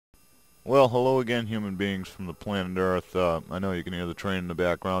Well, hello again, human beings from the planet Earth. I know you can hear the train in the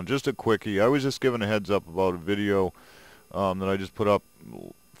background. Just a quickie. I was just giving a heads up about a video that I just put up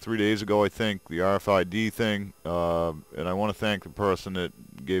 3 days ago, I think, the RFID thing. And I want to thank the person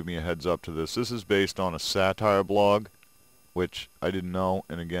that gave me a heads up to this. This is based on a satire blog, which I didn't know.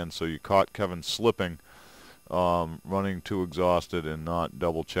 And again, so you caught Kevin slipping, running too exhausted and not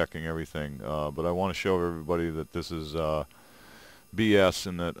double checking everything. But I want to show everybody that this is BS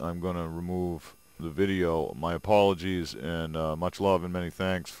and that I'm going to remove the video. My apologies and much love and many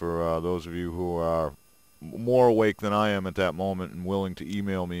thanks for those of you who are more awake than I am at that moment and willing to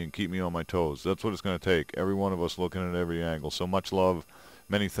email me and keep me on my toes. That's what it's going to take. Every one of us looking at every angle. So much love,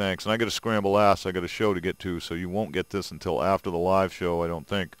 many thanks. And I got to scramble ass. I got a show to get to, so you won't get this until after the live show, I don't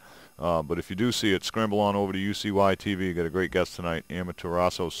think. But if you do see it, scramble on over to UCY TV. Got a great guest tonight,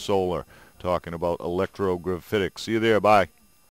 Amaterasu Solar, talking about electrographitic. See you there. Bye.